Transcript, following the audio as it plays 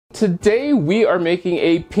Today we are making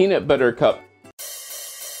a peanut butter cup.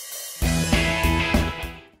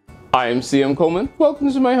 I am CM Coleman.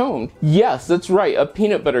 Welcome to my home. Yes, that's right, a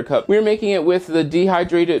peanut butter cup. We're making it with the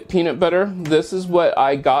dehydrated peanut butter. This is what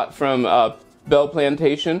I got from Bell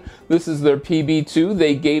Plantation. This is their PB2.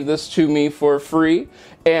 They gave this to me for free,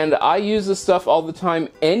 and I use this stuff all the time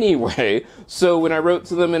anyway. So when I wrote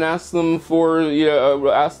to them and asked them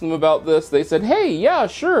about this, they said, "Hey, yeah,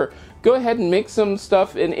 sure. Go ahead and make some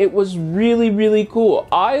stuff," and it was really cool.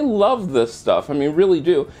 I love this stuff, I mean, really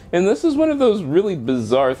do. And this is one of those really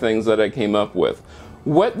bizarre things that I came up with.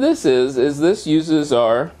 What this is this uses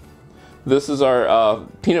our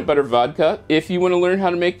peanut butter vodka. If you want to learn how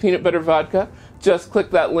to make peanut butter vodka, just click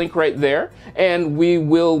that link right there, and we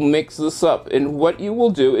will mix this up. And what you will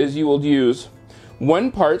do is you will use 1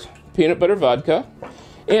 part peanut butter vodka,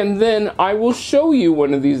 and then I will show you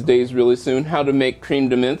one of these days really soon how to make creme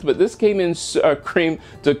de menthe, but this came in, creme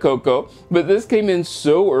de coco, but this came in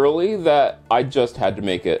so early that I just had to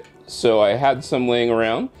make it. So I had some laying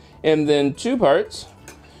around, and then 2 parts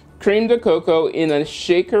creme de coco in a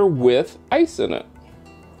shaker with ice in it.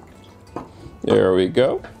 There we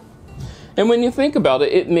go. And when you think about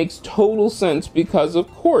it, it makes total sense because, of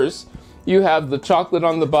course, you have the chocolate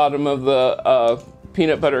on the bottom of the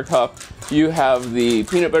peanut butter cup, you have the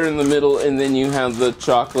peanut butter in the middle, and then you have the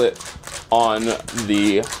chocolate on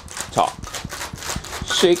the top.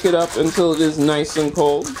 Shake it up until it is nice and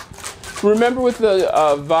cold. Remember, with the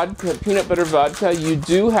vodka, peanut butter vodka, you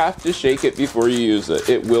do have to shake it before you use it.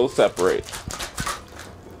 It will separate.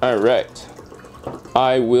 All right.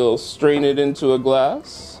 I will strain it into a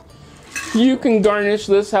glass. You can garnish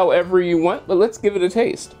this however you want, but let's give it a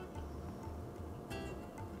taste.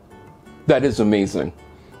 That is amazing.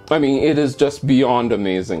 I mean, it is just beyond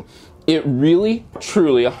amazing. It really,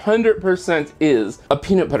 truly, 100% is a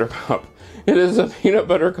peanut butter cup. It is a peanut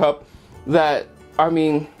butter cup that, I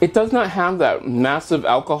mean, it does not have that massive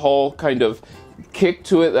alcohol kind of kick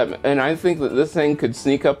to it, and I think that this thing could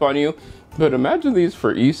sneak up on you. But imagine these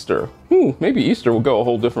for Easter. Maybe Easter will go a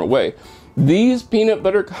whole different way. These peanut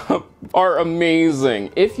butter cups are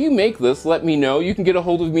amazing. If you make this, let me know. You can get a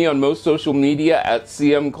hold of me on most social media at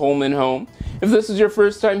CM Coleman Home. If this is your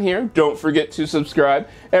first time here, don't forget to subscribe.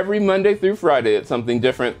 Every Monday through Friday, it's something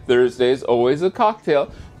different. Thursdays, always a cocktail.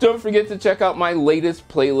 Don't forget to check out my latest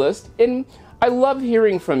playlist. And I love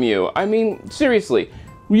hearing from you. I mean, seriously,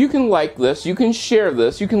 you can like this, you can share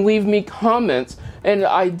this, you can leave me comments and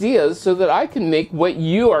ideas so that I can make what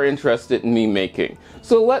you are interested in me making.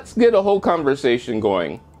 So let's get a whole conversation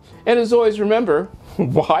going. And as always, remember,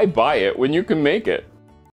 why buy it when you can make it?